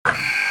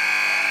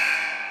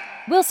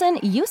Wilson,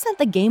 you sent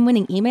the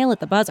game-winning email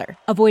at the buzzer,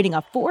 avoiding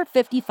a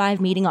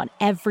 4:55 meeting on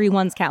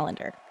everyone's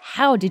calendar.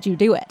 How did you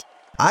do it?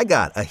 I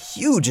got a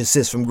huge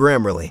assist from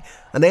Grammarly,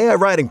 an AI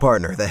writing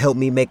partner that helped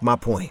me make my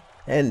point.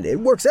 And it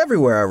works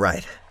everywhere I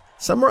write.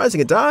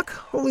 Summarizing a doc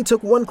only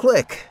took one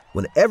click.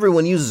 When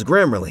everyone uses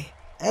Grammarly,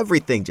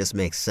 everything just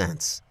makes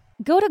sense.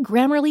 Go to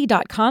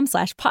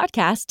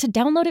Grammarly.com/podcast to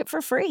download it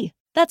for free.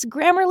 That's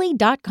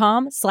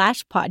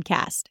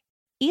Grammarly.com/podcast.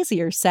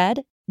 Easier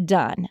said,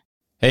 done.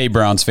 Hey,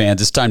 Browns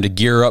fans, it's time to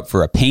gear up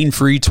for a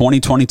pain-free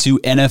 2022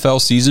 NFL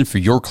season for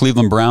your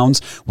Cleveland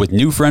Browns with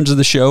new friends of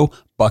the show,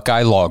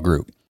 Buckeye Law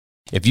Group.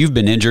 If you've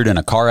been injured in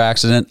a car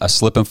accident, a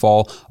slip and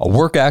fall, a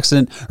work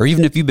accident, or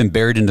even if you've been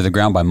buried into the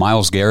ground by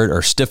Myles Garrett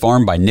or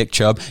stiff-armed by Nick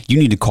Chubb, you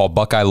need to call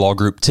Buckeye Law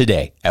Group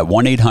today at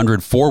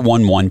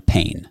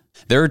 1-800-411-PAIN.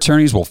 Their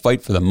attorneys will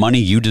fight for the money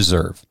you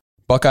deserve.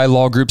 Buckeye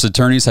Law Group's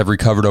attorneys have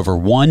recovered over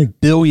 $1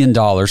 billion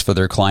for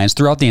their clients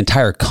throughout the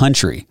entire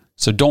country.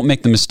 So don't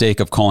make the mistake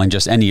of calling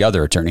just any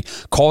other attorney.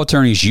 Call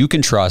attorneys you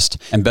can trust,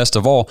 and best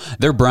of all,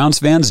 they're Browns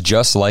fans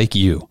just like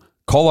you.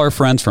 Call our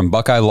friends from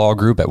Buckeye Law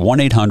Group at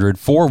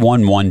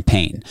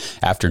 1-800-411-PAIN.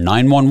 After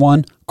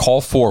 911, call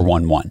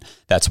 411.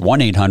 That's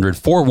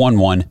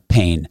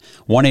 1-800-411-PAIN.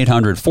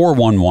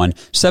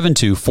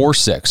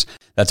 1-800-411-7246.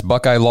 That's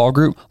Buckeye Law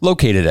Group,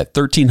 located at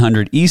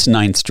 1300 East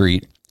 9th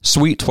Street,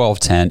 Suite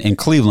 1210 in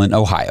Cleveland,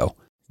 Ohio.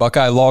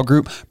 Buckeye Law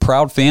Group,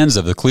 proud fans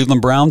of the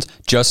Cleveland Browns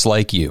just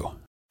like you.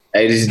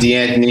 Hey, this is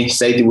D'Anthony,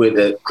 safety with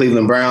the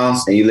Cleveland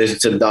Browns, and you listen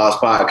to the Dawgs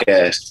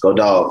podcast. Go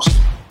Dawgs.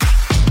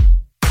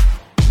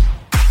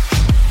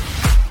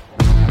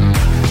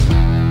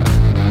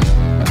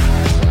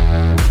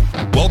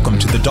 Welcome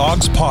to the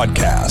Dawgs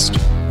podcast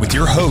with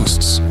your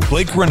hosts,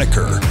 Blake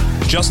Reneker,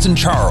 Justin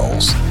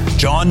Charles,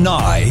 John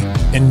Nye,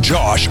 and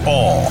Josh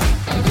All.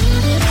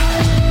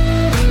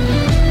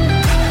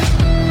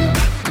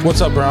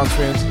 What's up, Browns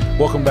fans?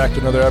 Welcome back to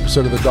another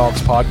episode of the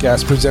Dawgs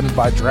podcast presented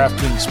by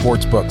DraftKings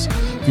Sportsbooks.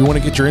 If you want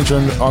to get your intro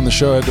on the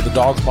show, head to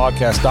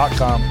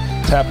thedawgspodcast.com,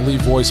 tap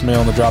leave voicemail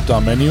in the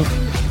drop-down menu.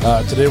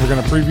 Today we're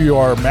going to preview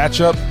our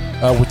matchup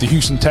with the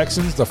Houston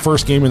Texans, the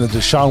first game in the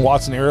Deshaun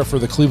Watson era for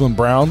the Cleveland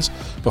Browns.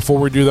 Before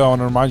we do that, I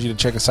want to remind you to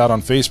check us out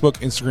on Facebook,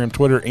 Instagram,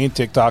 Twitter, and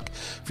TikTok.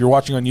 If you're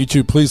watching on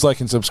YouTube, please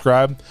like and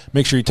subscribe.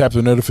 Make sure you tap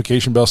the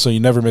notification bell so you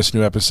never miss a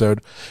new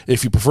episode.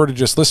 If you prefer to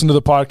just listen to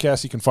the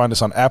podcast, you can find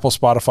us on Apple,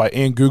 Spotify,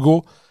 and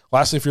Google.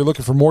 Lastly, if you're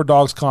looking for more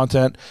Dawgs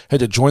content, head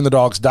to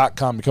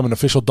jointhedawgs.com, become an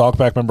official Dog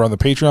Pack member on the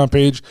Patreon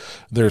page.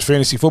 There's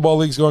fantasy football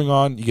leagues going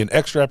on. You get an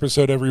extra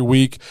episode every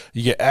week.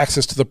 You get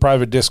access to the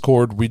private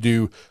Discord. We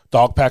do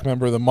Dog Pack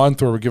Member of the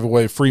Month, where we give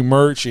away free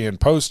merch and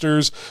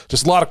posters.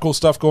 Just a lot of cool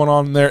stuff going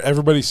on in there.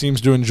 Everybody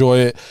seems to enjoy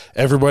it.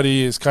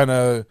 Everybody is kind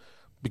of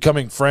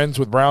becoming friends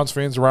with Browns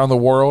fans around the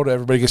world.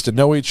 Everybody gets to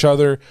know each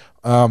other.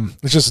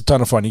 It's just a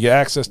ton of fun. You get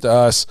access to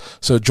us.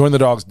 So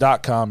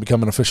jointhedawgs.com,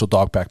 become an official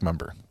Dog Pack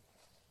member.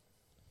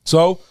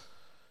 So,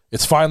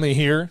 it's finally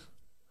here.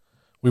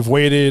 We've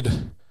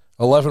waited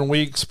 11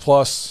 weeks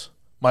plus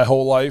my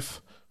whole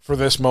life for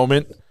this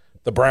moment.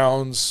 The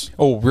Browns...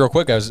 Oh, real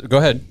quick, guys. Go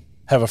ahead.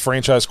 ...have a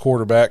franchise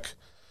quarterback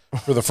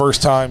for the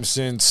first time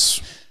since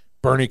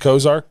Bernie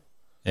Kosar.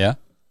 Yeah.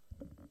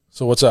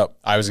 So, what's up?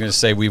 I was going to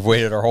say we've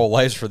waited our whole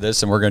lives for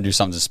this, and we're going to do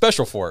something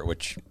special for it,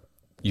 which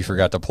you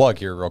forgot to plug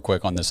here real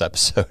quick on this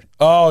episode.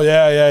 Oh,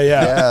 yeah.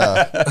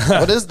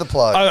 Yeah. What is the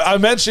plug? I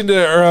mentioned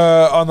it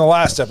on the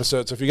last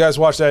episode, so if you guys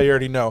watched that, you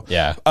already know.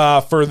 Yeah.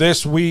 For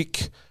this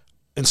week,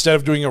 instead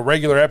of doing a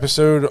regular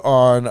episode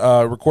on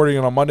recording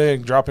it on Monday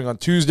and dropping on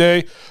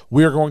Tuesday,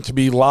 we are going to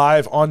be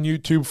live on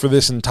YouTube for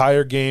this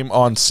entire game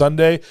on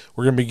Sunday.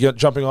 We're going to be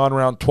jumping on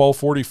around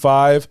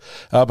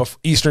 12:45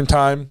 Eastern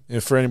time.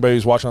 If for anybody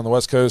who's watching on the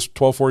West Coast,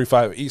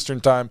 12:45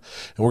 Eastern time,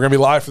 and we're going to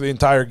be live for the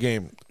entire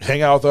game.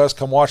 Hang out with us,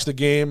 come watch the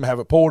game, have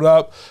it pulled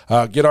up,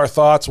 get our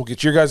thoughts. We'll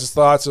get your guys'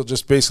 thoughts. It'll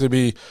just basically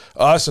be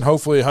us and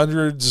hopefully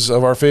hundreds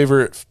of our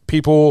favorite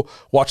people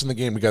watching the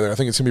game together. I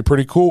think it's going to be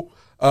pretty cool.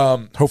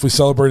 Hopefully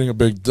celebrating a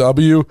big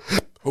W.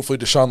 Hopefully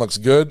Deshaun looks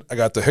good. I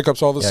got the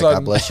hiccups all of a sudden.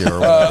 God bless you. Or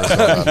whatever's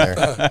going on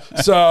there.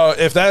 So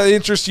if that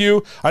interests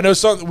you, I know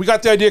we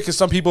got the idea because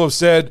some people have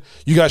said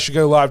you guys should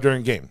go live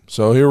during game.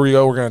 So here we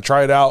go. We're going to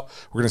try it out.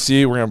 We're going to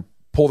see. We're going to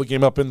pull the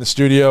game up in the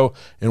studio,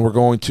 and we're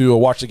going to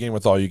watch the game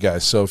with all you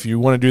guys. So if you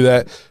want to do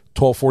that,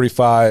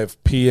 12:45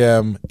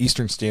 p.m.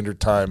 Eastern Standard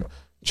Time,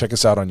 check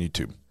us out on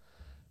YouTube.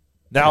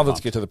 Now let's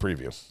get to the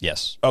preview.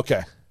 Yes.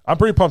 Okay. I'm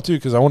pretty pumped, too,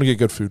 because I want to get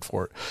good food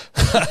for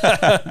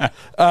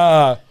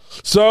it.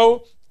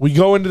 So we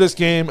go into this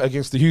game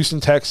against the Houston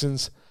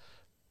Texans,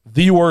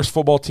 the worst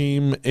football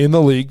team in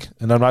the league,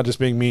 and I'm not just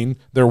being mean.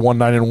 They're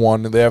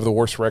 1-9-1, and they have the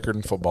worst record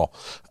in football.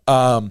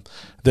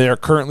 They are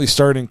currently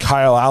starting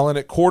Kyle Allen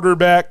at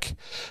quarterback.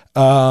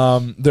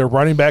 Their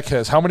running back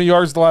has how many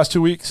yards the last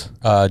 2 weeks?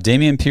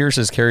 Dameon Pierce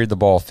has carried the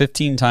ball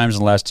 15 times in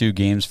the last 2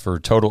 games for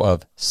a total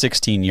of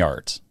 16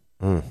 yards.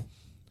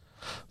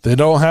 They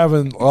don't have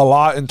a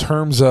lot in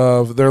terms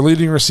of their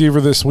leading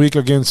receiver this week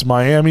against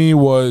Miami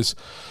was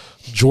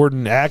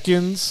Jordan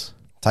Atkins.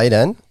 Tight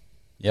end?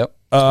 Yep.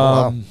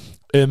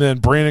 And then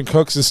Brandon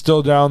Cooks is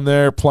still down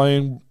there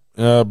playing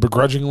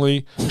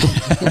begrudgingly.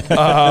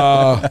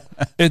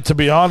 And to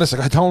be honest,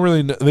 I don't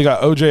really know. They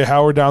got O.J.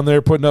 Howard down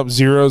there putting up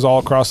zeros all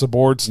across the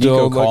board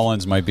still. Nico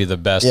Collins might be the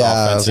best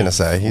I was gonna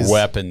say,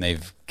 weapon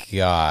they've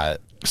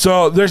got.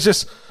 So there's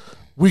just –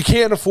 we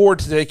can't afford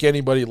to take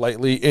anybody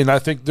lightly, and I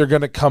think they're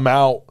going to come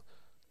out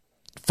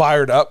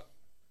fired up.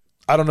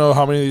 I don't know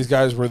how many of these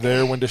guys were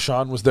there when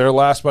Deshaun was there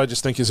last, but I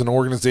just think as an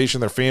organization,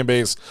 their fan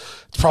base,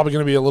 it's probably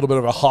going to be a little bit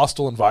of a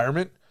hostile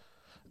environment.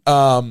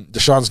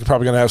 Deshaun's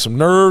probably going to have some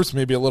nerves,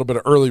 maybe a little bit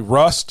of early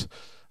rust.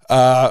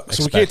 So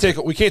we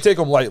can't take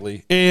them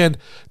lightly. And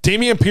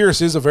Dameon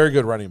Pierce is a very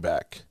good running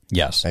back.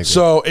 Yes.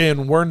 So,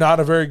 and we're not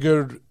a very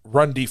good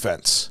run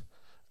defense.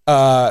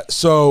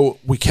 So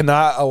we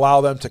cannot allow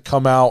them to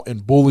come out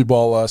and bully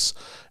ball us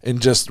and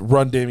just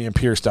run Dameon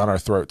Pierce down our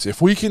throats. If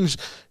we can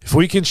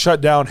shut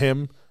down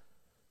him,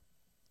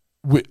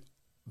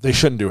 they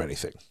shouldn't do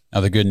anything. Now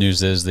the good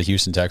news is the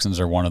Houston Texans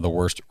are one of the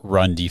worst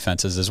run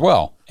defenses as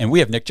well, and we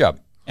have Nick Chubb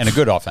and a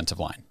good offensive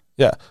line.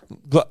 Yeah,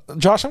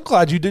 Josh, I'm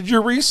glad you did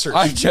your research.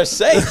 I'm just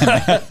saying.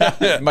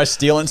 Am I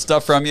stealing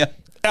stuff from you?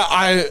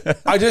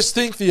 I just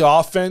think the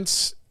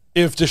offense,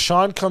 if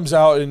Deshaun comes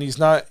out and he's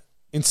not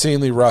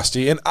insanely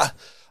rusty, and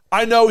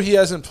I know he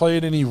hasn't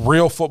played any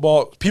real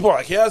football. People are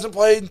like, he hasn't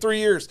played in 3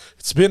 years.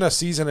 It's been a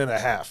season and a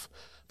half.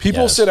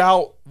 People sit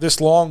out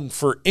this long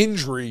for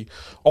injury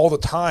all the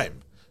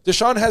time.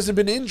 Deshaun hasn't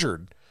been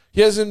injured. He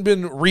hasn't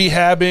been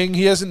rehabbing.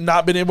 He hasn't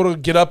not been able to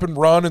get up and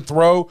run and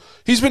throw.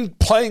 He's been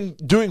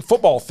doing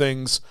football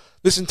things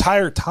this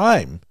entire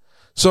time.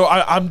 So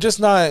I'm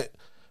just not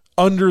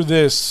under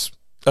this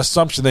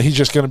assumption that he's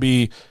just going to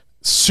be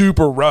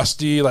super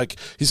rusty, like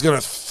he's going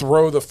to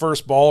throw the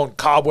first ball and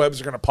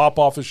cobwebs are going to pop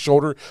off his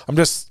shoulder. I'm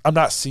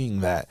not seeing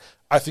that.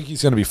 I think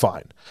he's going to be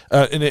fine.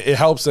 And it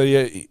helps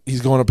that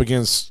he's going up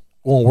against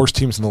one of the worst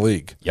teams in the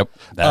league. Yep,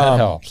 that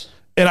helps.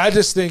 And I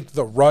just think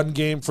the run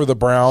game for the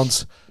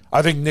Browns,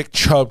 I think Nick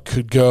Chubb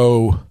could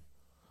go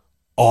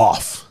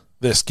off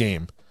this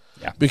game.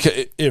 Yeah.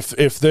 Because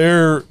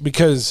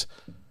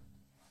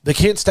they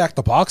can't stack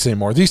the box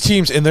anymore. These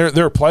teams, and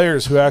there are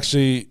players who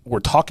actually were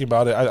talking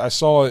about it. I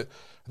saw it.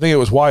 I think it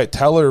was Wyatt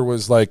Teller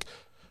was like,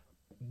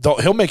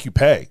 he'll make you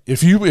pay.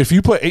 If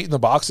you put 8 in the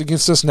box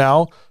against us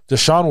now,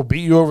 Deshaun will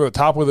beat you over the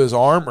top with his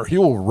arm, or he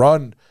will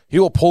run. He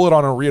will pull it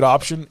on a read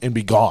option and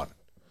be gone.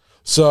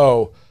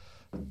 So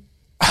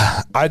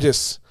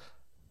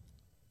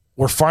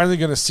we're finally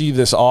going to see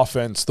this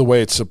offense the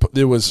way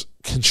it was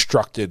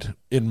constructed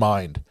in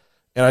mind.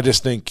 And I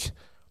just think,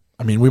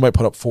 we might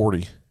put up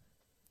 40.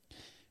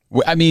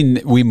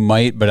 We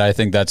might, but I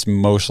think that's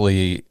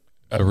mostly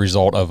a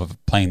result of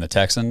playing the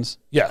Texans.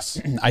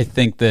 Yes. I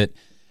think that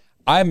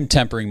I'm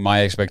tempering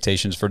my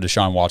expectations for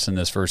Deshaun Watson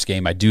this first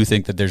game. I do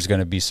think that there's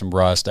going to be some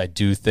rust. I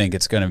do think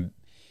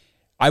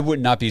I would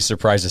not be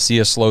surprised to see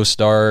a slow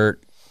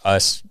start,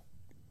 us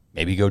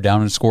maybe go down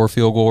and score a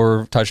field goal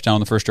or touchdown on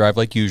the first drive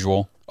like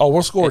usual. Oh,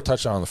 we'll score a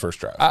touchdown on the first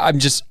drive.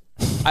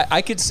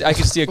 I could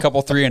see a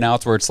couple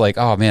 3-and-outs where it's like,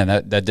 oh man,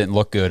 that didn't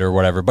look good or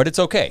whatever, but it's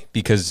okay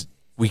because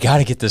we got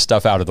to get this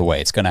stuff out of the way.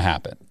 It's going to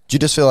happen. Do you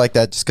just feel like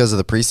that just because of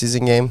the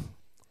preseason game?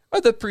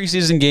 But the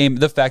preseason game,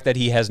 the fact that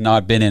he has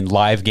not been in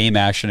live game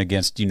action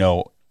against,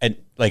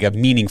 a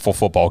meaningful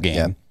football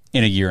game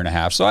in a year and a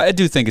half. So I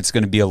do think it's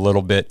going to be a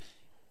little bit.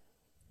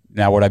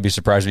 Now, would I be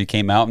surprised if he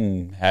came out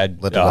and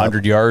had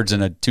 100 yards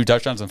and 2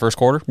 touchdowns in the first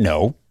quarter?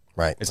 No.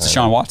 Right. It's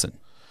Deshaun Watson.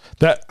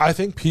 That I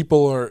think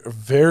people are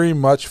very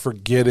much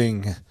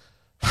forgetting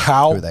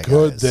how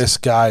good this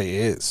guy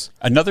is.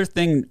 Another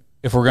thing,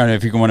 if you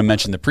want to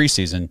mention the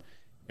preseason,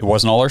 it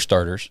wasn't all our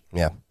starters.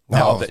 Yeah.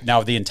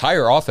 Now the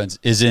entire offense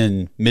is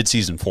in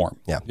midseason form.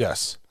 Yeah.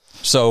 Yes.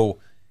 So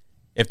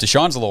if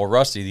Deshaun's a little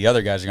rusty, the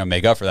other guys are going to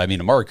make up for that.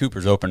 Amari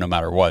Cooper's open no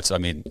matter what. So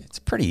it's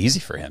pretty easy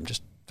for him.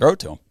 Just throw it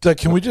to him.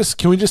 Can we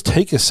just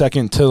take a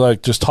second to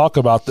just talk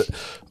about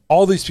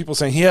all these people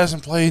saying he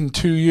hasn't played in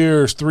 2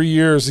 years, 3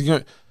 years?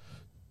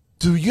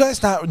 Do you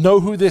guys not know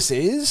who this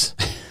is?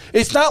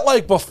 It's not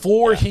like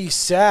before he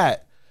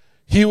sat,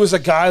 he was a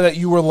guy that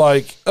you were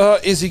like,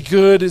 is he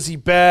good? Is he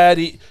bad?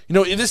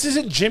 This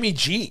isn't Jimmy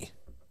G.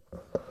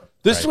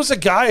 This was a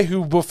guy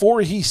who,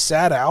 before he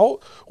sat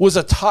out, was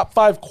a top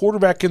 5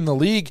 quarterback in the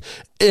league,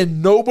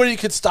 and nobody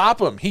could stop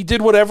him. He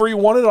did whatever he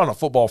wanted on a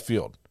football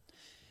field.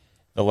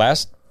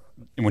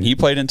 When he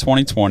played in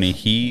 2020,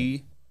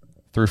 he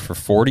threw for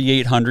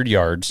 4,800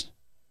 yards,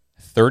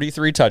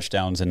 33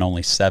 touchdowns, and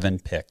only 7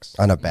 picks.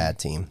 On a bad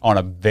team. On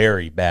a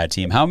very bad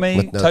team. How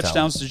many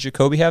touchdowns did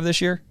Jacoby have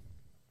this year?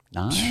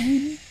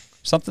 9?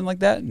 Something like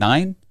that?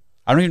 9?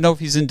 I don't even know if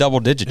he's in double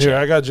digits. Here,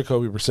 I got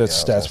Jacoby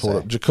Brissett's stats pulled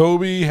up.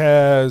 Jacoby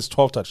has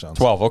 12 touchdowns.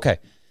 12, okay.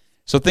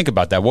 So think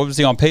about that. What was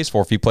he on pace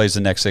for if he plays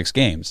the next 6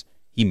 games?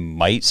 He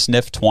might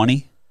sniff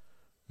 20.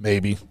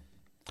 Maybe.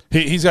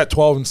 He's got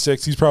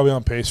 12-6. He's probably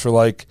on pace for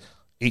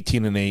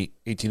 18-8,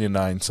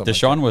 18-9, something.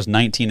 Deshaun was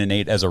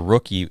 19-8 as a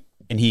rookie,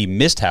 and he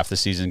missed half the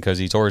season because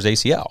he tore his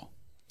ACL.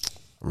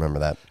 Remember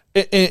that.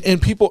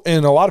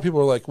 And a lot of people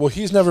are like, well,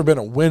 he's never been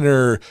a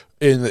winner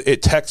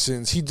at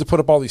Texans. He put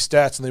up all these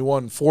stats, and they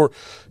won 4.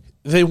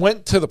 they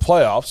went to the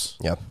playoffs.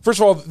 Yep. First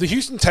of all, the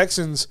Houston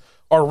Texans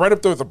are right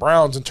up there with the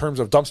Browns in terms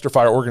of dumpster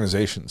fire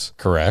organizations.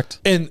 Correct.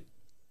 And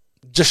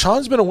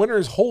Deshaun's been a winner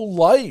his whole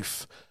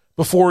life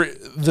before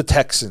the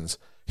Texans.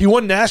 He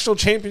won national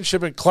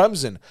championship at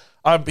Clemson.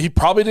 He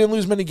probably didn't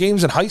lose many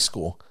games in high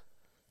school.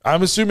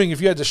 I'm assuming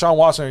if you had Deshaun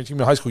Watson on your team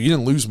in high school, you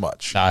didn't lose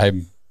much.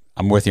 I'm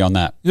with you on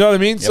that. You know what I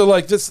mean? Yep. So,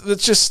 like,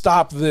 let's just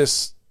stop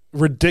this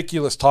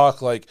ridiculous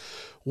talk. Like,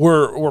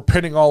 we're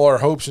pinning all our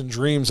hopes and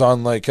dreams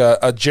on, like,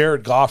 a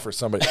Jared Goff or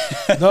somebody.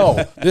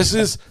 No,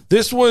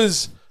 this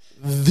was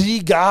the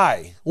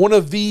guy, one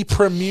of the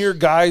premier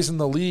guys in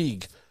the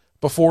league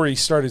before he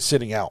started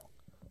sitting out.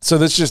 So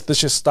let's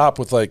just stop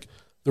with, like,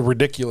 the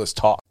ridiculous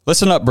talk.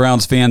 Listen up,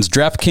 Browns fans.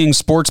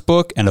 DraftKings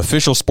Sportsbook, an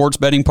official sports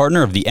betting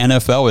partner of the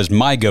NFL, is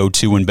my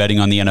go-to when betting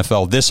on the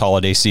NFL this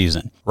holiday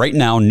season. Right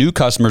now, new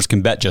customers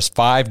can bet just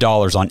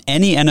 $5 on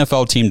any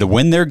NFL team to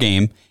win their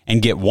game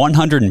and get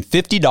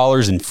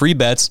 $150 in free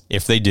bets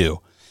if they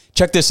do.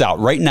 Check this out.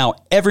 Right now,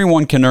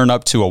 everyone can earn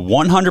up to a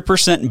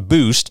 100%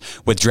 boost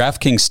with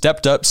DraftKings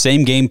stepped-up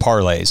same-game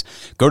parlays.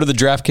 Go to the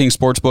DraftKings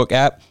Sportsbook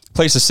app,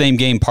 place a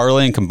same-game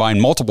parlay, and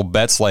combine multiple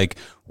bets like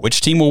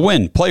which team will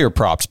win, player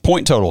props,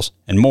 point totals,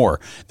 and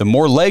more. The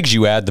more legs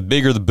you add, the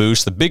bigger the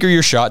boost, the bigger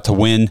your shot to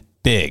win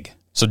big.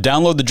 So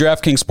download the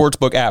DraftKings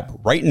Sportsbook app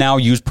right now.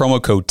 Use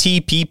promo code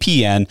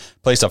TPPN.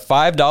 Place a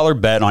 $5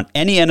 bet on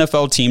any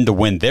NFL team to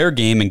win their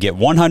game and get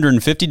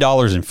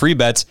 $150 in free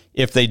bets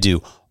if they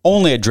do.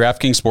 Only at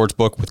DraftKings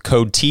Sportsbook with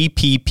code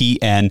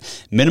TPPN.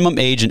 Minimum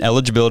age and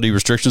eligibility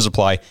restrictions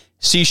apply.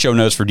 See show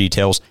notes for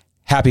details.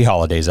 Happy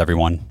holidays,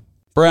 everyone.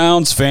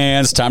 Browns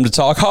fans, time to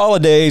talk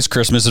holidays.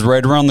 Christmas is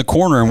right around the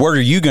corner, and what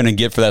are you going to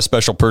get for that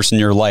special person in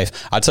your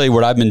life? I'll tell you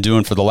what I've been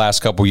doing for the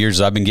last couple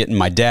years. I've been getting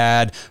my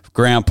dad,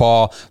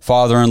 grandpa,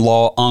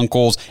 father-in-law,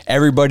 uncles.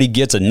 Everybody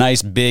gets a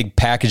nice big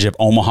package of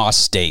Omaha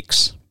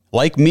steaks.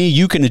 Like me,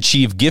 you can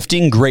achieve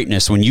gifting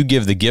greatness when you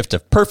give the gift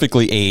of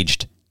perfectly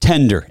aged,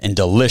 tender, and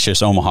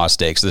delicious Omaha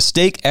steaks. The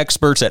steak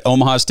experts at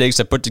Omaha Steaks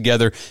have put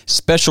together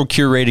special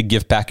curated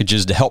gift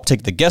packages to help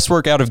take the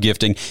guesswork out of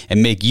gifting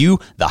and make you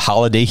the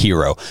holiday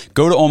hero.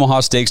 Go to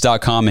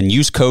omahasteaks.com and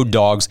use code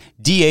DAWGS,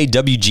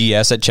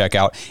 DAWGS at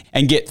checkout,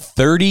 and get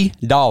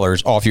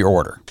 $30 off your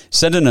order.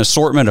 Send an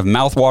assortment of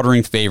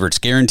mouth-watering favorites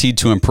guaranteed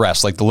to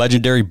impress, like the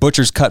legendary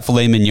Butcher's Cut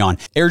Filet Mignon,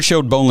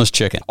 air-chilled boneless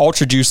chicken,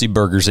 ultra-juicy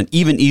burgers, and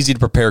even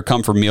easy-to-prepare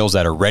comfort meals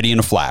that are ready in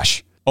a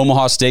flash.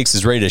 Omaha Steaks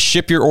is ready to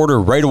ship your order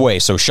right away,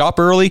 so shop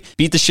early,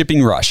 beat the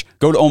shipping rush.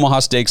 Go to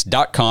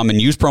omahasteaks.com and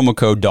use promo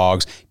code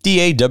DAWGS,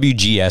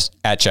 DAWGS,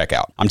 at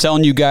checkout. I'm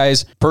telling you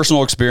guys,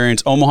 personal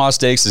experience, Omaha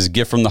Steaks is a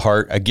gift from the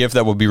heart, a gift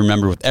that will be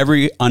remembered with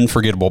every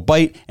unforgettable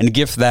bite, and a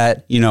gift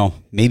that,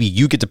 maybe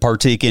you get to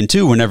partake in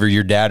too whenever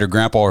your dad or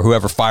grandpa or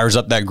whoever fires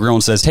up that grill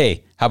and says,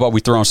 hey, how about we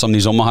throw on some of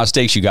these Omaha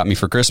Steaks you got me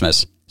for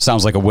Christmas?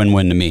 Sounds like a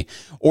win-win to me.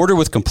 Order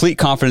with complete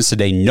confidence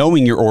today,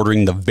 knowing you're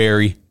ordering the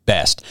very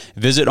best.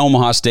 Visit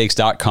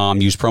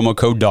omahasteaks.com. Use promo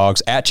code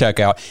DAWGS at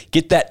checkout.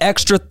 Get that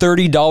extra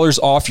 $30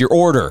 off your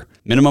order.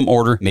 Minimum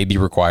order may be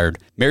required.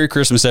 Merry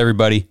Christmas,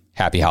 everybody.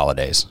 Happy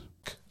holidays.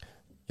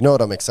 You know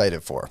what I'm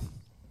excited for?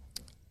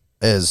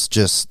 Is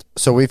just,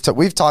 so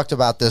we've talked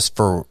about this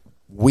for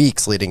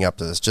weeks leading up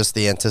to this, just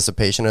the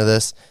anticipation of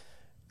this.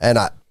 And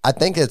I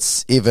think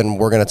it's even,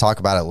 we're going to talk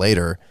about it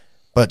later,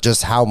 but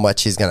just how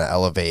much he's going to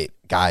elevate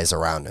guys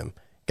around him.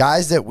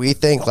 Guys that we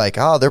think like,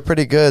 oh, they're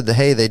pretty good.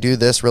 Hey, they do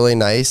this really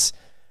nice.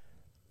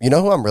 You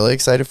know who I'm really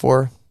excited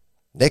for?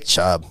 Nick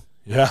Chubb.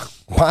 Yeah.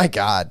 My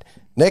God.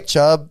 Nick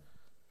Chubb,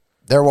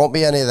 there won't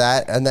be any of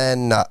that. And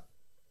then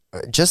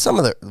just some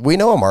of we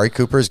know Amari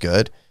Cooper is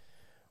good.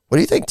 What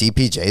do you think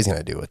DPJ is going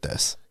to do with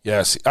this?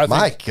 Yes.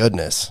 My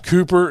goodness.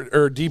 Cooper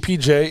or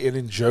DPJ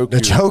and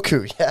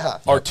Njoku, yeah.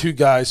 are two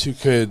guys who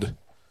could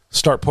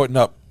start putting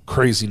up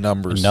crazy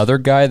numbers. Another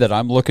guy that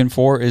I'm looking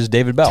for is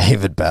David Bell.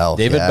 David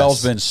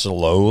Bell's been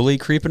slowly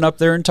creeping up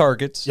there in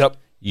targets. Yep.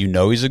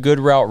 He's a good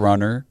route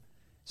runner.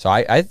 So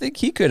I think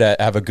he could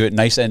have a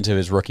nice end to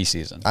his rookie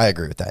season. I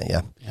agree with that,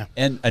 yeah.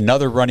 And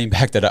another running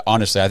back that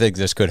honestly I think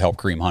this could help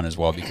Kareem Hunt as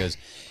well, because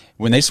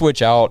when they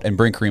switch out and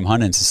bring Kareem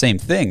Hunt in, it's the same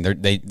thing.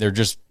 They're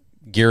just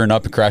gearing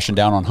up and crashing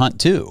down on Hunt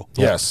too.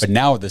 Yes. But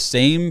now the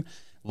same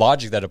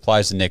logic that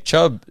applies to Nick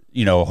Chubb,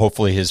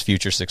 hopefully his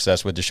future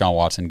success with Deshaun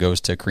Watson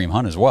goes to Kareem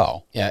Hunt as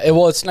well. Yeah,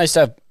 it's nice to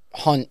have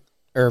Hunt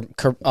or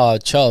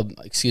Chubb,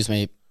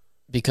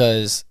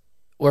 because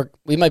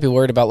we might be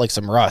worried about like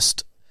some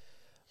rust,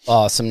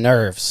 some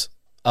nerves,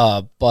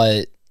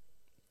 but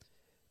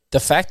the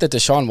fact that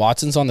Deshaun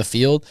Watson's on the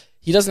field,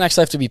 he doesn't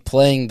actually have to be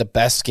playing the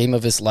best game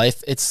of his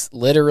life. It's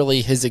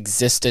literally his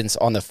existence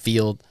on the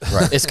field.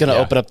 Right. It's going to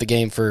open up the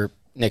game for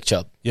Nick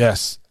Chubb.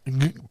 Yes.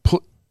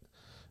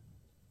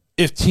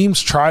 If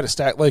teams try to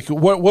stack, like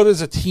what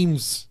is a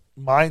team's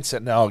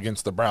mindset now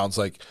against the Browns?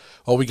 Like,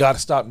 oh, we got to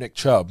stop Nick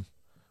Chubb.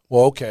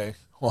 Well, okay.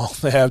 Well,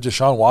 they have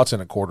Deshaun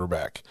Watson at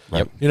quarterback.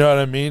 Yep. You know what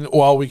I mean?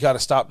 Well, we got to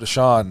stop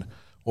Deshaun.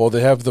 Well,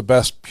 they have the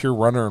best pure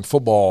runner in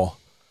football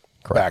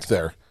back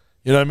there.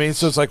 You know what I mean?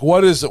 So it's like,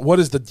 what is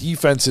the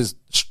defense's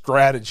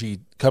strategy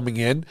coming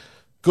in?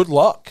 Good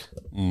luck.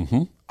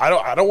 Mm-hmm.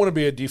 I don't want to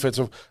be a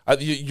defensive.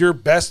 Your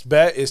best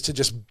bet is to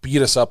just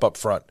beat us up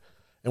front.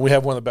 And we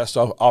have one of the best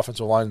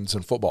offensive lines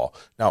in football.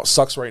 Now, it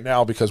sucks right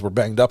now because we're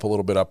banged up a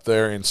little bit up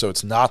there, and so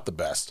it's not the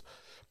best.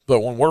 But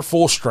when we're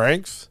full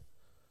strength,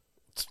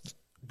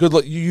 good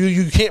luck.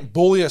 You can't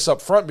bully us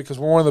up front because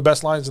we're one of the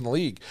best lines in the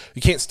league.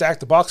 You can't stack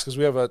the box because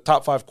we have a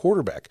top 5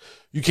 quarterback.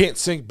 You can't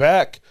sink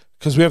back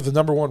because we have the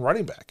number 1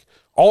 running back.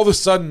 All of a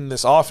sudden,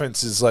 this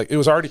offense is like, it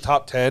was already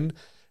top 10,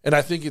 and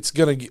I think it's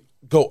going to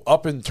go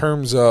up in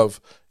terms of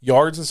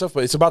yards and stuff,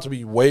 but it's about to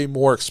be way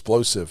more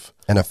explosive.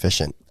 And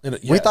efficient.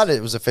 We thought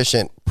it was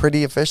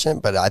pretty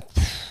efficient, but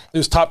it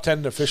was top 10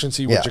 in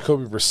efficiency with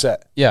Jacoby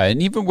Brissett. Yeah,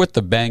 and even with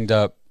the banged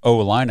up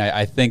O-line,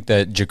 I think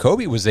that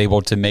Jacoby was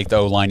able to make the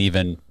O-line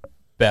even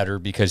better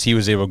because he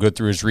was able to go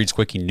through his reads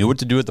quick. He knew what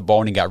to do with the ball,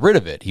 and he got rid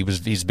of it.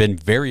 He's been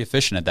very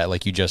efficient at that,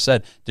 like you just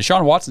said.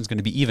 Deshaun Watson's going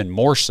to be even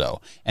more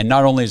so. And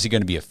not only is he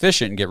going to be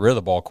efficient and get rid of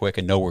the ball quick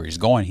and know where he's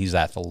going, he's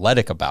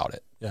athletic about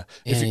it. Yeah,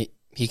 and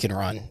he can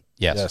run.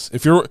 Yes.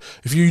 If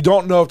you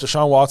don't know if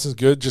Deshaun Watson's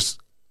good, just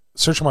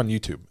search him on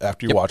YouTube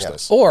after you watch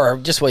this. Or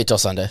just wait till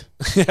Sunday.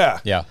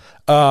 Yeah.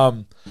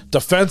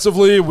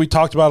 Defensively, we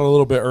talked about it a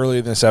little bit earlier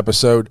in this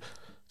episode.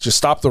 Just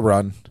stop the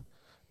run.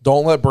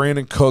 Don't let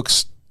Brandon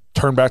Cooks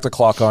turn back the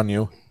clock on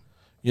you.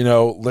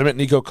 Limit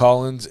Nico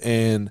Collins.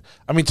 And,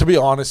 to be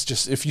honest,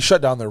 just if you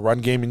shut down their run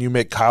game and you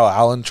make Kyle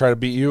Allen try to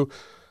beat you,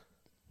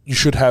 you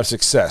should have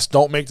success.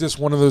 Don't make this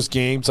one of those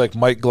games like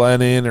Mike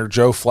Glennon or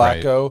Joe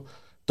Flacco. Right.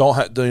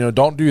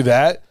 Don't do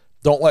that.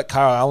 Don't let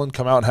Kyle Allen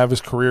come out and have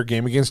his career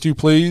game against you,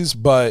 please.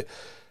 But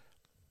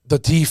the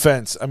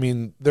defense,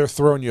 they're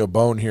throwing you a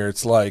bone here.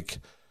 It's like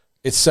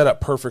it's set up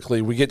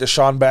perfectly. We get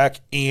Deshaun back,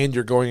 and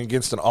you're going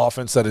against an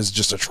offense that is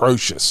just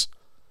atrocious.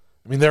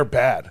 They're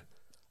bad.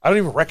 I don't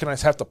even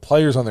recognize half the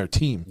players on their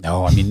team.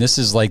 No, this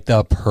is like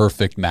the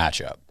perfect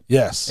matchup.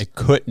 Yes. It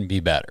couldn't be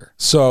better.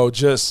 So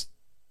just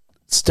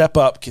step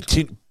up,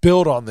 continue,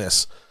 build on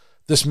this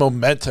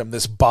momentum,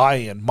 this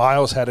buy-in.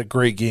 Miles had a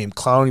great game.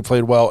 Clowney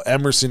played well.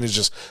 Emerson is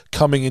just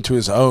coming into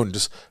his own.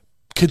 Just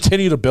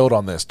continue to build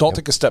on this. Don't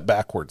take a step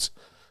backwards.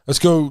 Let's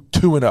go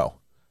 2-0.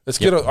 Let's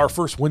get our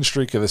first win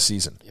streak of the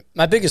season.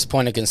 My biggest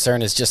point of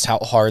concern is just how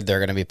hard they're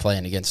going to be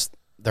playing against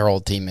their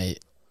old teammate.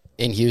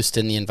 In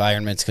Houston, the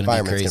environment's going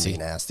to be crazy. It's going to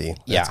be nasty.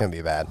 Yeah. It's going to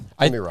be bad. It's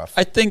going to be rough.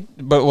 I think,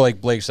 but like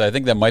Blake said, I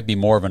think that might be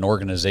more of an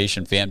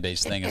organization, fan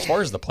base thing. As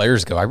far as the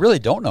players go, I really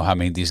don't know how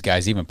many of these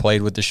guys even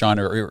played with Deshaun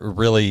or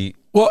really.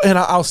 Well, and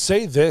I'll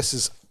say this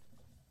is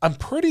I'm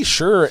pretty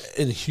sure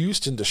in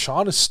Houston,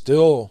 Deshaun is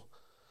still,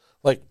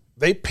 like,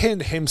 they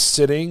pinned him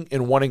sitting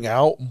and wanting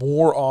out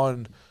more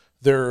on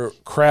their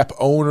crap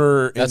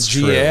owner and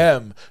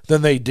GM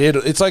than they did.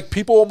 It's like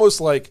people almost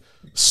like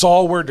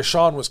saw where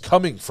Deshaun was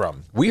coming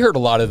from. We heard a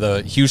lot of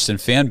the Houston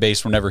fan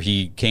base whenever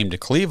he came to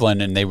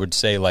Cleveland, and they would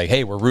say, like,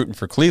 hey, we're rooting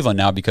for Cleveland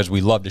now because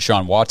we love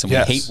Deshaun Watson.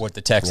 Yes. We hate what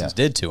the Texans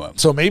did to him.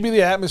 So maybe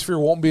the atmosphere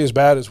won't be as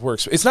bad as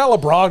works. It's not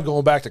LeBron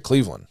going back to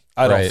Cleveland,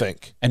 I don't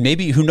think. And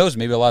maybe, who knows,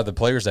 maybe a lot of the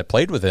players that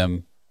played with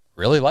him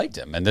really liked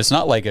him. And it's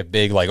not like a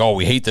big, like, oh,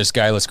 we hate this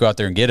guy, let's go out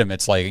there and get him.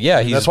 It's like,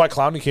 that's why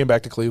Clowney came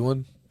back to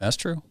Cleveland. That's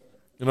true.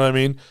 You know what I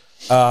mean?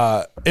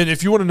 And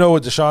if you want to know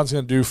what Deshaun's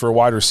going to do for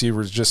wide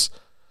receivers, just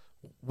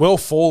Will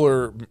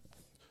Fuller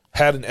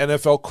had an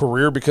NFL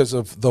career because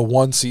of the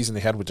one season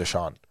they had with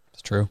Deshaun.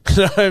 That's true. You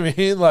know what I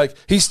mean? Like,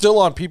 he's still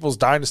on people's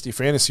dynasty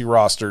fantasy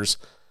rosters,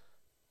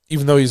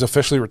 even though he's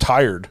officially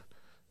retired,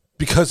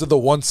 because of the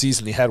one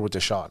season he had with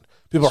Deshaun.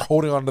 People are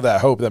holding on to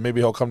that hope that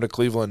maybe he'll come to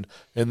Cleveland.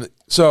 And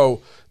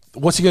so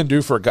what's he going to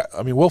do for a guy?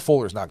 Will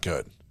Fuller's not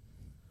good.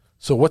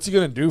 So what's he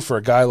going to do for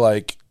a guy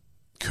like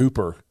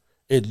Cooper?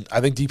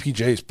 I think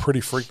DPJ is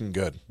pretty freaking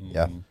good.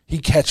 Yeah.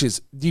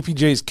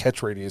 DPJ's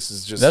catch radius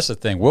is just. That's the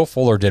thing. Will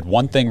Fuller did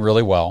one thing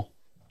really well.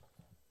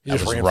 He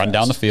just run fast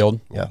down the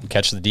field, and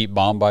catch the deep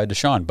bomb by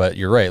Deshaun. But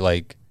you're right.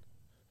 Like,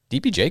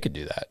 DPJ could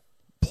do that,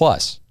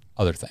 plus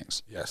other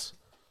things. Yes.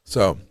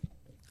 So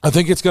I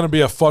think it's going to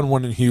be a fun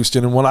one in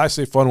Houston. And when I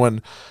say fun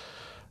one,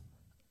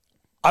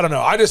 I don't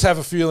know. I just have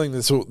a feeling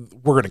that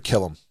we're going to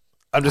kill him.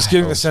 I'm just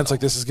getting the sense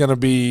like this is going to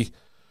be.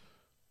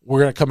 We're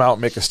going to come out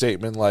and make a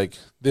statement like,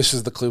 this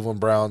is the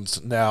Cleveland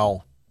Browns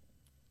now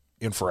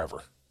and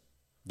forever.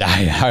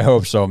 I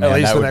hope so, man. At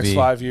least the next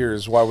 5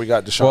 years while we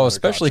got Deshaun. Well,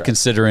 especially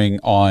considering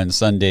on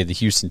Sunday the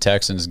Houston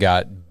Texans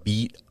got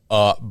beat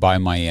up by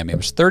Miami. It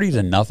was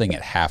 30-0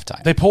 at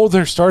halftime. They pulled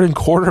their starting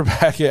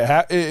quarterback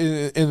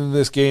in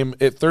this game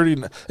at 30.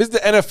 This is the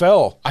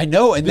NFL. I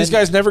know, and these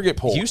guys never get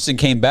pulled. Houston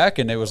came back,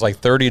 and it was like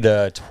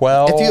 30-12,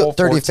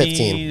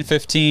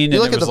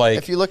 30-15.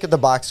 If you look at the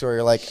box score,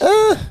 you're like, it's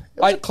a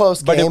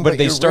close game. But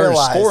they started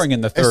scoring in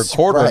the third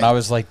quarter, and I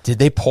was like, did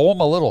they pull them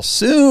a little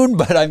soon?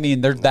 But, I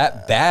mean, they're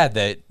that bad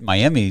that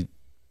Miami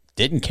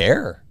didn't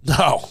care.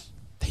 No.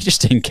 They just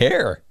didn't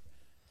care.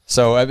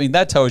 So, I mean,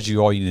 that tells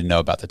you all you need to know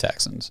about the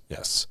Texans.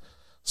 Yes.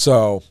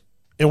 So,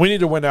 and we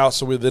need to win out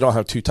so they don't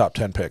have 2 top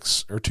 10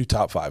 picks or 2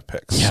 top 5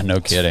 picks. Yeah, no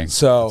kidding.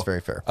 So, that's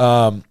very fair.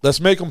 Let's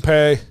make them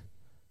pay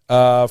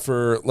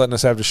for letting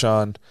us have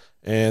Deshaun,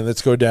 and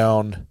let's go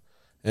down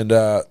and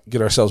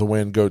get ourselves a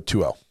win, go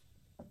 2-0.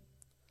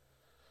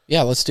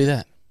 Yeah, let's do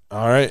that.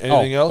 All right.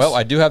 Anything else? Well,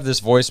 I do have this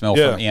voicemail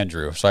from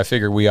Andrew, so I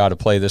figure we ought to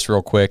play this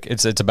real quick.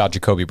 It's about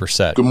Jacoby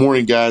Brissett. Good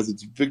morning, guys.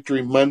 It's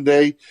Victory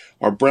Monday.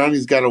 Our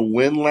Brownies got a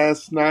win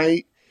last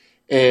night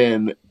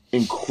in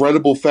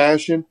incredible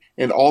fashion,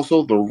 and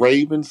also the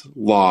Ravens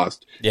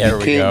lost. Yeah,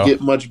 you can't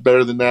get much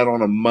better than that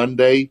on a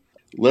Monday.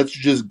 Let's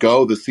just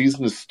go. The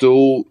season is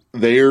still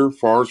there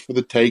for ours for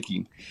the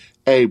taking.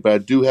 Hey, but I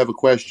do have a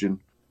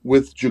question.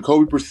 With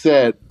Jacoby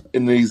Brissett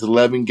in these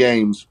 11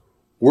 games,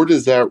 where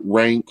does that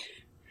rank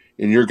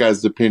in your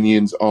guys'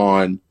 opinions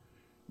on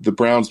the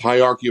Browns'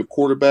 hierarchy of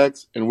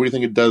quarterbacks, and what do you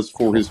think it does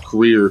for his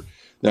career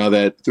now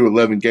that through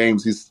 11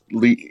 games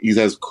he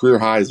has career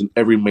highs in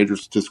every major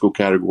statistical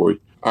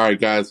category? All right,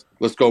 guys,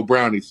 let's go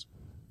Brownies.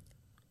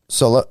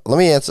 So let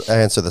me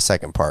answer the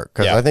second part,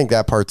 because I think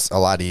that part's a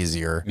lot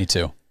easier. Me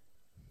too.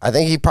 I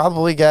think he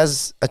probably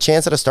has a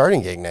chance at a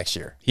starting gig next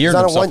year. He earned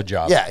himself a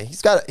job. Yeah,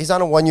 he's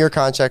on a 1-year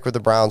contract with the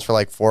Browns for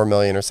like $4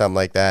 million or something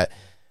like that.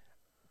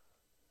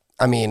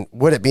 I mean,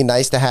 would it be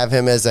nice to have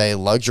him as a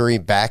luxury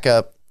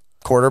backup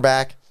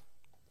quarterback?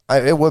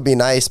 It would be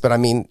nice, but I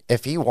mean,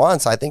 if he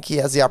wants, I think he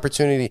has the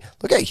opportunity.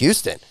 Look at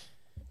Houston.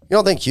 You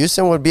don't think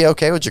Houston would be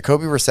okay with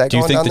Jacoby Brissett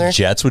going down there? Do you think the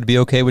Jets would be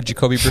okay with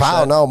Jacoby Brissett? I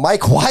don't know.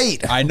 Mike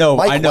White. I know,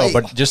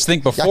 but just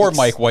think before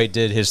Mike White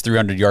did his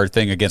 300-yard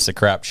thing against the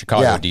crap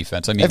Chicago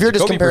defense. I mean, if you're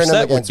just Jacoby comparing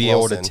Brissett him against would be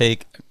able to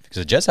take, because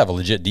the Jets have a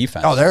legit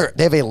defense. Oh,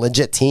 they have a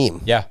legit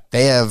team. Yeah.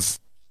 There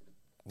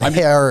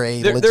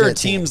are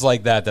teams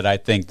like that I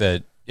think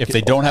that if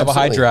they don't have a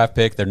high draft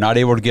pick, they're not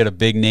able to get a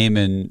big name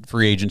in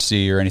free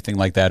agency or anything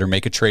like that, or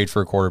make a trade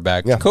for a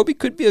quarterback. Yeah. Jacoby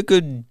could be a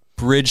good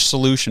bridge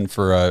solution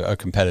for a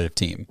competitive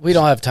team. We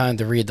don't have time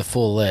to read the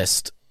full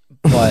list,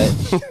 but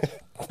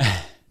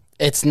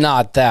it's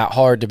not that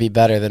hard to be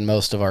better than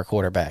most of our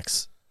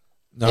quarterbacks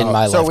in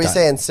my lifetime. So are we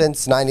saying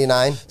since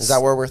 99? Is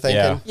that where we're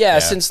thinking? Yeah,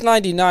 since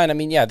 99. I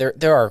mean,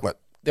 there are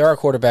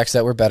quarterbacks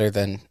that were better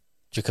than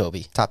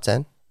Jacoby. Top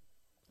 10?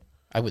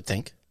 I would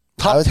think.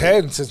 Top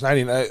 10 since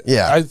 99.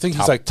 Yeah. I think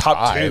he's like top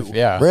 5, 2.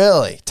 Yeah.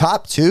 Really?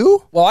 Top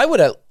 2? Well, I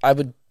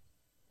would.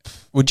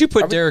 Would you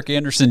put Derek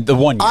Anderson the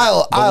 1 year?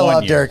 I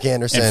love Derek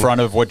Anderson in front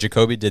of what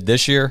Jacoby did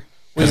this year?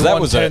 Because that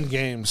was 10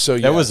 games. So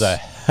that was a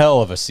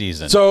hell of a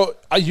season. So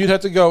you'd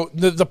have to go.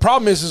 The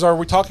problem is are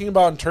we talking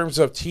about in terms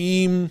of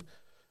team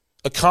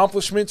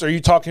accomplishments? Or are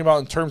you talking about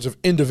in terms of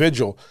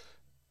individual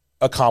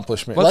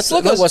accomplishments? Let's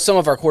look at what some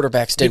of our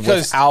quarterbacks did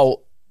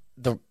without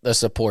the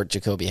support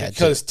Jacoby had.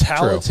 Because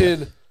talented.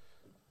 True.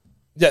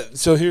 Yeah,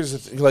 so here's the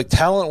thing. Like,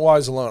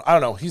 talent-wise alone, I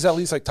don't know. He's at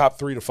least like top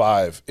 3 to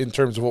 5 in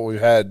terms of what we've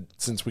had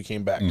since we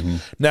came back. Mm-hmm.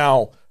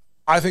 Now,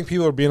 I think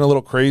people are being a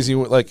little crazy.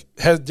 Like,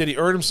 did he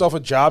earn himself a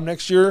job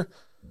next year?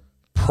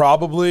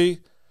 Probably.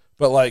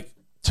 But, like,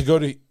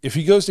 if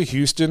he goes to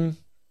Houston,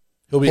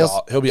 he'll be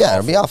awful. It'll be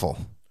awful.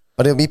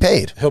 But he'll be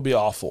paid. He'll be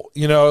awful.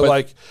 You know,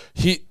 like,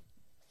 he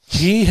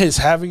is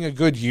having a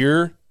good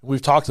year.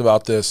 We've talked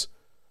about this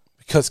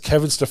because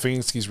Kevin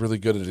Stefanski's really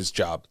good at his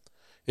job.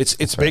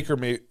 It's Baker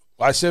Mayfield.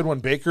 I said when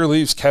Baker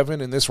leaves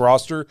Kevin in this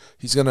roster,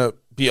 he's going to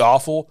be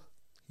awful.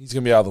 He's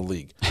going to be out of the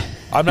league.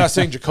 I'm not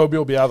saying Jacoby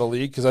will be out of the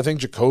league because I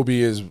think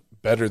Jacoby is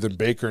better than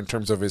Baker in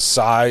terms of his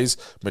size,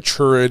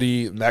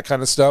 maturity, and that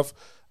kind of stuff.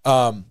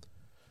 But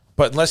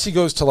unless he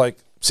goes to like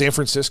San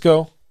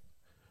Francisco,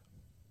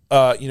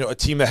 a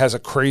team that has a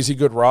crazy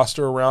good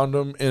roster around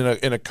him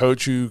and a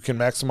coach who can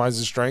maximize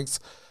his strengths,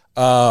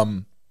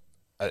 I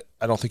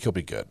don't think he'll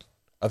be good.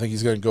 I think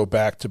he's going to go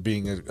back to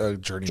being a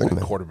journeyman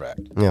quarterback.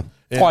 Yeah.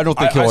 Well, I don't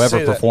think he'll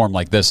ever perform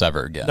like this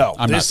ever again. No,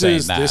 I'm not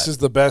saying that. This is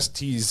the best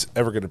he's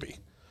ever going to be.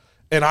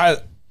 And I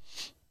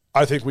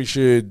think we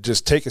should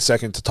just take a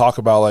second to talk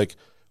about like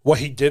what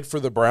he did for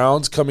the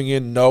Browns, coming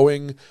in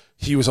knowing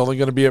he was only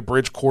going to be a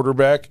bridge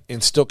quarterback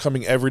and still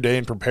coming every day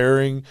and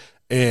preparing.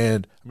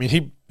 And I mean,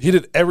 he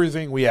did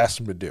everything we asked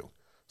him to do.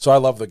 So I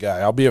love the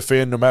guy. I'll be a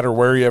fan no matter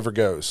where he ever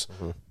goes.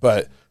 Mm-hmm.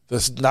 But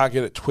let's not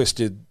get it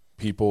twisted.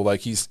 People like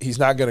he's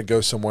not going to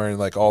go somewhere and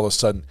like all of a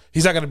sudden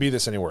he's not going to be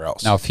this anywhere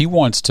else. Now, if he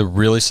wants to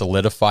really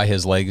solidify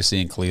his legacy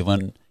in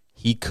Cleveland,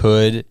 he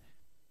could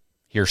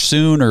here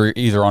soon or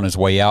either on his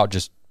way out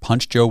just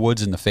punch Joe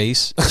Woods in the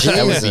face.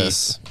 That would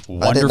be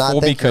wonderful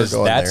because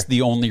that's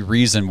the only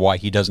reason why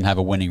he doesn't have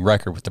a winning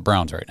record with the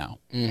Browns right now.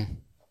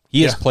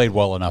 He has played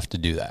well enough to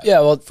do that.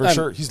 Yeah, well, for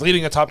sure. He's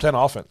leading a top 10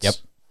 offense. Yep.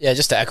 Yeah,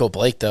 just to echo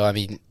Blake though, I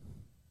mean,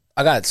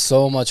 I got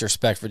so much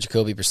respect for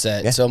Jacoby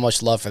Brissett, so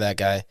much love for that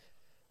guy.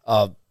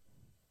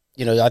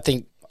 I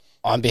think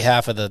on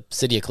behalf of the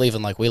city of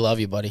Cleveland, like, we love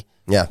you, buddy.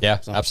 Yeah. Yeah,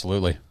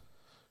 absolutely.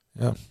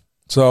 Yeah.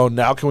 So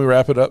now can we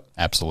wrap it up?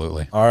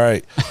 Absolutely. All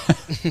right.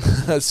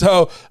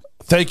 So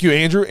thank you,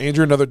 Andrew.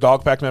 Andrew, another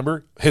Dog Pack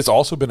member, has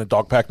also been a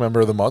Dog Pack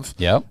member of the month.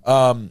 Yep.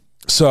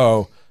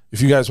 So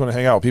if you guys want to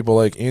hang out with people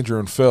like Andrew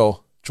and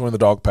Phil, join the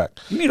Dog Pack.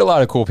 You meet a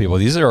lot of cool people.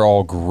 These are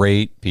all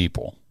great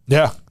people.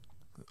 Yeah.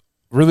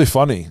 Really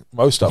funny,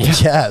 most of them.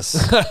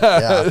 Yes.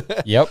 Yeah.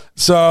 Yep.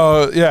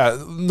 So, yeah,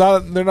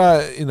 they're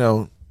not,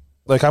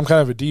 Like, I'm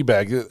kind of a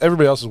D-bag.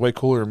 Everybody else is way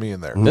cooler than me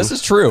in there. This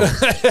is true.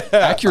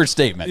 Accurate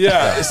statement.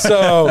 Yeah.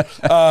 So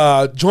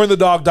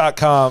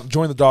jointhedog.com,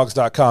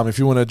 jointhedawgs.com if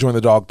you want to join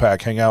the dog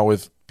pack, hang out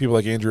with people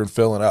like Andrew and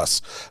Phil and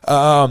us.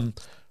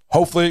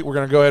 Hopefully, we're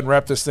going to go ahead and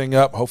wrap this thing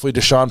up. Hopefully,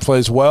 Deshaun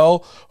plays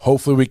well.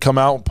 Hopefully, we come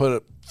out and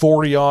put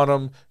 40 on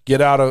him,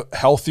 get out of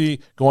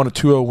healthy, go on a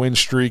 2-0 win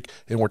streak,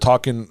 and we're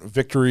talking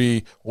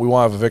victory. We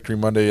won't have a Victory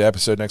Monday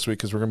episode next week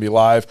because we're going to be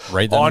live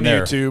on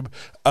YouTube.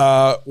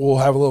 We'll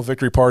have a little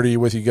victory party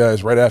with you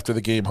guys right after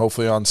the game,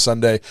 hopefully on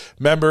Sunday.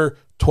 Remember,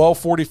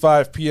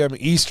 12:45 p.m.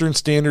 Eastern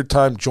Standard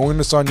Time. Join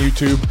us on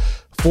YouTube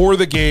for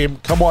the game.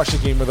 Come watch the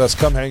game with us.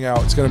 Come hang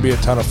out. It's going to be a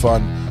ton of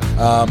fun.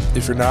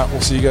 If you're not,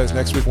 we'll see you guys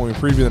next week when we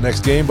preview the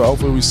next game, but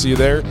hopefully we see you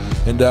there.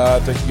 And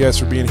thank you guys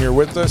for being here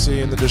with us.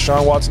 And the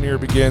Deshaun Watson era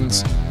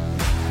begins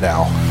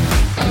now.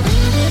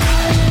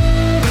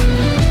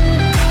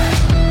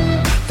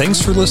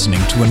 Thanks for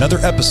listening to another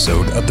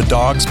episode of the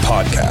Dawgs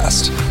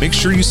Podcast. Make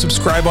sure you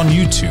subscribe on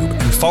YouTube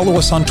and follow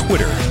us on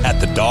Twitter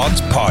at the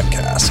Dawgs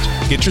Podcast.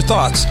 Get your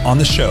thoughts on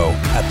the show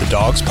at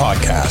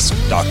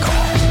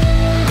thedawgspodcast.com.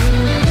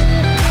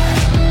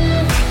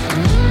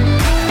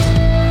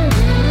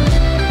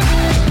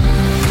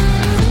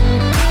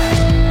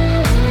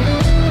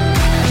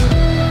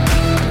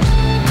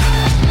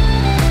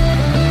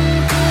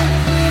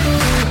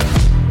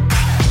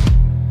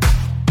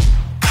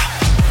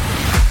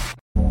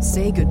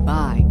 Say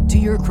goodbye to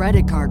your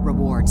credit card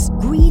rewards.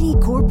 Greedy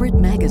corporate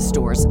mega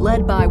stores,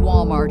 led by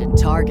Walmart and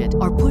Target,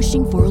 are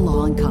pushing for a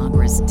law in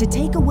Congress to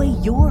take away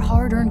your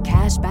hard-earned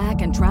cash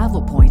back and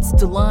travel points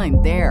to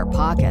line their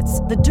pockets.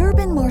 The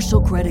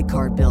Durbin-Marshall credit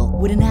card bill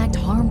would enact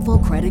harmful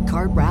credit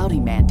card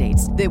routing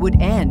mandates that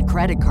would end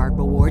credit card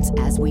rewards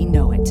as we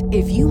know it.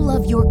 If you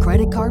love your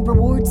credit card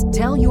rewards,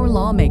 tell your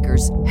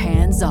lawmakers,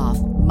 hands off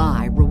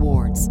my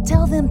rewards.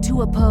 Tell them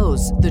to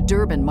oppose the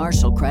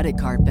Durbin-Marshall credit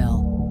card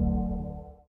bill.